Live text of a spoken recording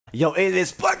Yo, it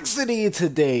is Plexiety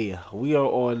today. We are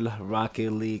on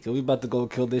Rocket League and we about to go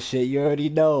kill this shit. You already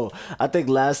know. I think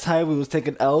last time we was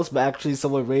taking L's, but actually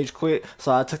someone rage quit,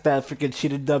 so I took that freaking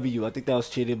cheated W. I think that was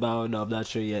cheating, but I don't know. I'm not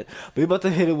sure yet. But we about to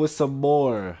hit it with some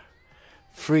more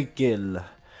freaking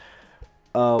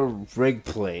rig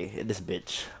play in this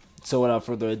bitch. So without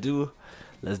further ado,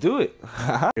 let's do it.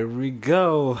 Here we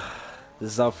go.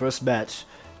 This is our first match.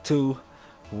 2,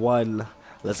 1.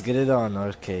 Let's get it on.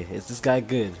 Okay, is this guy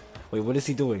good? Wait, what is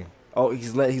he doing? Oh,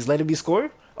 he's letting me score?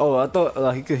 Oh, I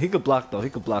thought he could block though. He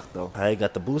could block though. I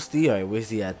got the boosty. All right, where's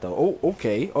he at though? Oh,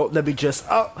 okay. Oh, let me just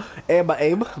and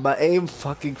my aim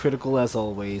fucking critical as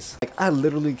always. Like I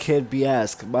literally can't be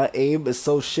asked. My aim is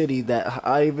so shitty that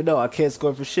I even know I can't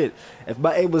score for shit. If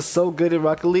my aim was so good in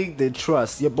Rocket League, then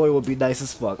trust your boy would be nice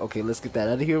as fuck. Okay, let's get that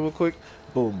out of here real quick.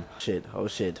 Boom. Shit. Oh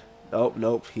shit. Oh,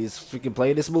 nope. He's freaking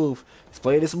playing this move. He's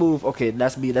playing this move. Okay,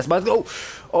 that's me. That's my go.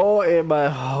 Oh, and my...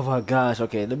 Oh, my gosh.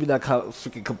 Okay, let me not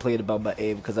freaking complain about my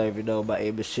aim because I already know my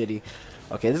aim is shitty.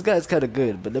 Okay, this guy's kind of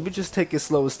good, but let me just take it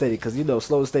slow and steady because, you know,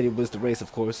 slow and steady wins the race,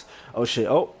 of course. Oh, shit.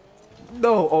 Oh.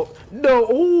 No. Oh, no.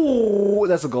 Oh,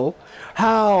 that's a goal.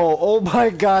 How? Oh, my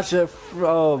gosh.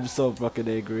 I'm so fucking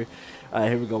angry. All right,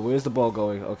 here we go. Where's the ball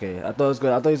going? Okay, I thought he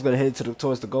was going to head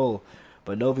towards the goal,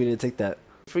 but nope, he didn't take that.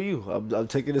 For you, I'm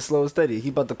taking it slow and steady. He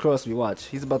about to cross me, watch.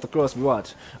 He's about to cross me,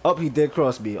 watch. Up, he did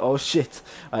cross me. Oh shit.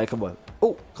 Alright, come on.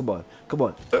 Oh, come on. Come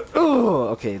on.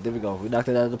 Okay, there we go. We knocked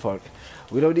it out of the park.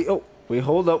 We don't need... Oh, wait,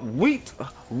 hold up. Wait.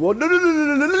 Whoa, no.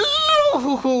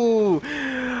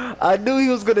 I knew he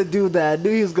was gonna do that.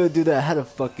 I had a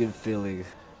fucking feeling.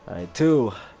 Alright,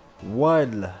 2,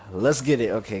 1. Let's get it.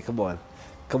 Okay, come on.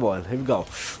 Come on, here we go.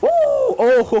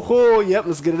 Yep,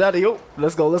 let's get it out of here.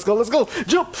 Let's go.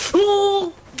 Jump.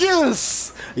 Ooh,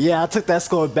 yes. Yeah, I took that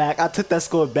score back.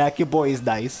 Your boy is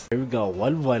nice. Here we go,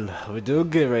 1-1. We're doing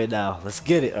good right now. Let's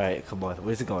get it. All right, come on.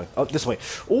 Where's it going? Oh, this way.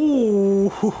 Ooh.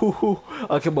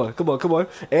 Oh, come on.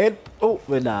 And, oh,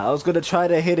 wait, nah. I was going to try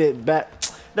to hit it back.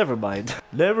 Never mind.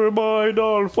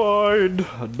 I'll find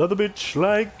another bitch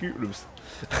like you.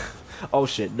 Oh,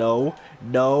 shit. No.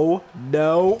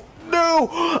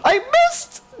 I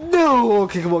missed! No!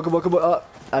 Okay, come on.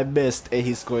 I missed, and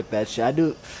he scored that shit. I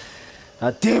knew.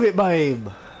 Damn it, my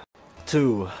aim.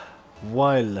 2,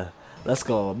 1. Let's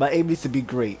go. My aim needs to be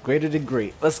great. Greater than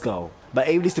great. Let's go. My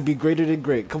aim needs to be greater than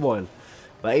great. Come on.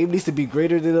 My aim needs to be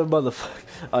greater than a motherfucker.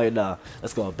 Alright, nah.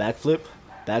 Let's go. Backflip,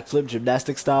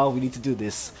 gymnastic style. We need to do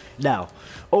this. Now.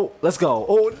 Oh, let's go.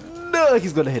 Oh, no,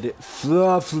 he's gonna hit it.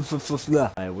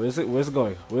 Alright, where's it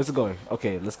going?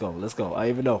 Okay, let's go. I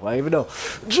even know.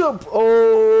 Jump!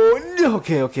 Oh, no.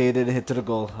 Okay, it didn't hit to the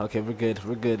goal. Okay, we're good.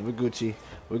 We're Gucci.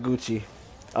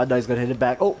 Oh, no, he's gonna hit it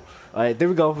back. Oh, alright, there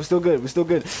we go. We're still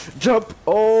good. Jump!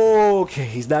 Oh, okay,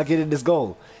 he's not getting this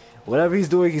goal. Whatever he's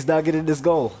doing, he's not getting this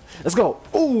goal. Let's go.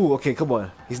 Oh, okay, come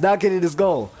on. He's not getting this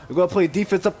goal. We're gonna play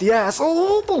defense up the ass.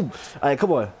 Oh, boom. Alright,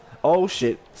 come on. Oh,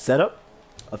 shit. Setup.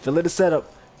 I'm feeling the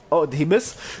setup. Oh, did he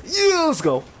miss? Yeah, let's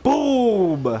go.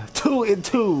 Boom. 2 and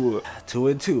 2. 2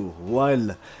 and 2.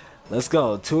 1. Let's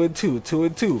go. 2 and 2.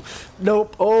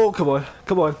 Nope. Oh, come on.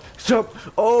 Jump.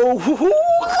 Oh,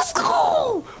 let's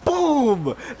go.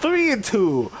 Boom. 3 and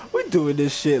 2. We're doing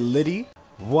this shit, Liddy.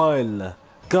 1.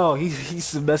 Go.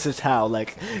 He's the message how.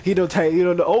 Like, he don't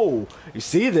know. Oh, you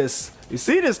see this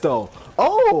though.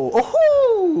 Oh.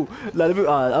 Now, let me,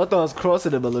 I thought I was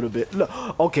crossing him a little bit. No.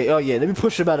 Okay, oh yeah, let me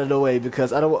push him out of the way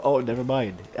because I don't... Oh, never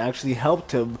mind. I actually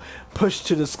helped him push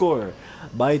to the score.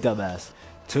 My dumbass.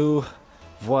 2,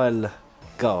 1,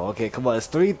 go. Okay, come on. It's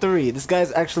 3-3. This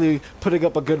guy's actually putting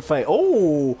up a good fight.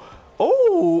 Oh,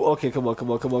 okay, come on.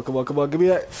 Give me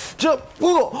that. Jump.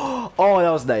 Oh, that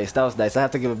was nice. I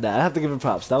have to give him that. I have to give him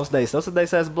props. That was nice. That was a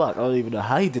nice ass block. I don't even know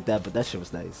how he did that, but that shit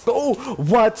was nice. Oh,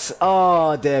 what?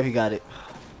 Oh, damn, he got it.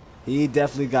 He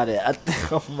definitely got it.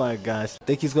 Oh my gosh. I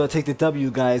think he's going to take the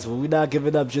W, guys, but we're not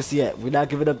giving up just yet. We're not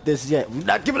giving up just yet.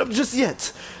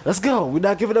 Let's go. We're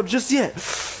not giving up just yet.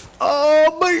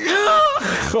 Oh my god.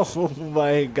 Oh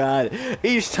my god.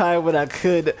 Each time when I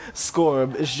could score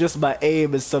him, it's just my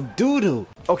aim is some doo-doo.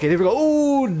 Okay, there we go.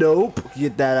 Oh, nope.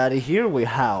 Get that out of here. Wait,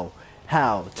 how?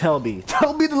 Tell me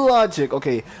the logic.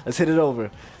 Okay, let's hit it over.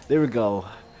 There we go.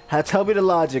 Tell me the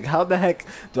logic. How the heck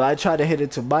do I try to hit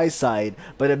it to my side,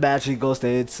 but it magically goes to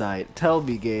inside? Tell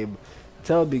me, game.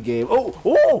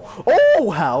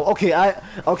 Oh, how?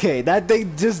 Okay, that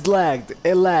thing just lagged.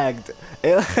 It lagged.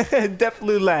 It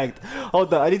definitely lagged.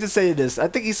 Hold on, I need to say this. I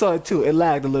think he saw it too. It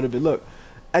lagged a little bit. Look,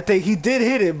 I think he did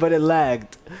hit it, but it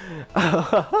lagged.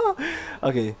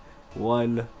 Okay,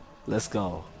 1. Let's go.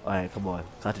 All right, come on,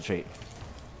 concentrate.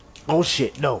 Oh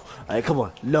shit, no. All right, come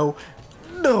on, no.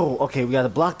 No. Okay, we gotta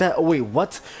block that. Oh wait,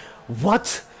 what?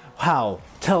 What? How?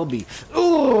 Tell me.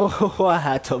 Oh, I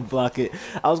had to block it.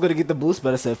 I was gonna get the boost,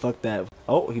 but I said fuck that.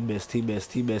 Oh, he missed. He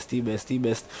missed. He missed. He missed. He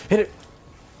missed. Hit it.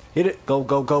 Hit it. Go,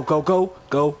 go, go, go, go.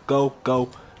 Go, go, go.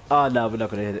 Oh, no, we're not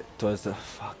gonna hit it towards the...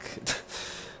 Fuck.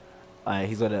 Alright,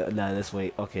 he's gonna... Nah, let's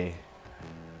wait. Okay.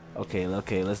 Okay,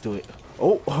 okay, let's do it.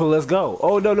 Oh, let's go.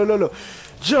 Oh, no, no, no, no.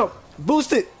 Jump.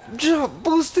 Boost it. Jump.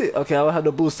 Boost it. Okay, I don't have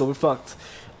no boost, so we're fucked.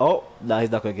 Oh, nah,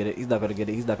 he's not gonna get it. He's not gonna get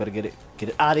it. He's not gonna get it. Get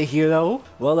it out of here, though.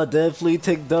 Well, I definitely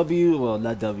take W. Well,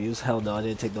 not W's. Hell no, I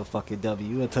didn't take no fucking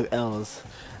W. I took L's.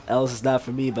 L's is not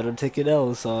for me, but I'm taking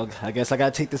L's, so I guess I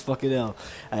gotta take this fucking L.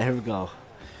 Alright, here we go.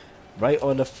 Right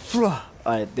on the floor.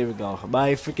 Alright, there we go.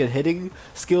 My freaking hitting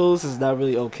skills is not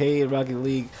really okay in Rocket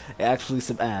League. Actually,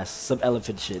 some ass. Some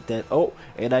elephant shit. That. Oh,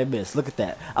 and I missed. Look at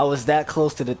that. I was that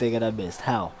close to the thing and I missed.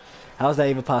 How? How is that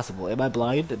even possible? Am I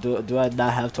blind? Do I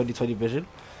not have 20/20 vision?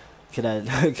 Can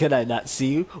I can I not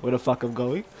see where the fuck I'm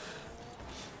going?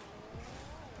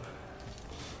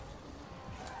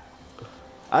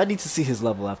 I need to see his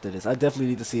level after this. I definitely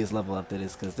need to see his level after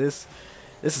this because this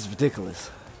is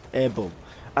ridiculous. And boom.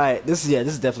 Alright, this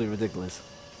is definitely ridiculous.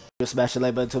 Smash the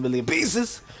like button to a million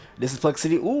pieces. This is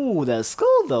Plexiety. Ooh, that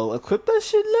skull though. Equip that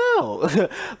shit now.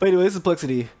 But anyway, this is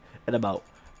Plexiety, and I'm out.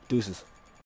 Deuces.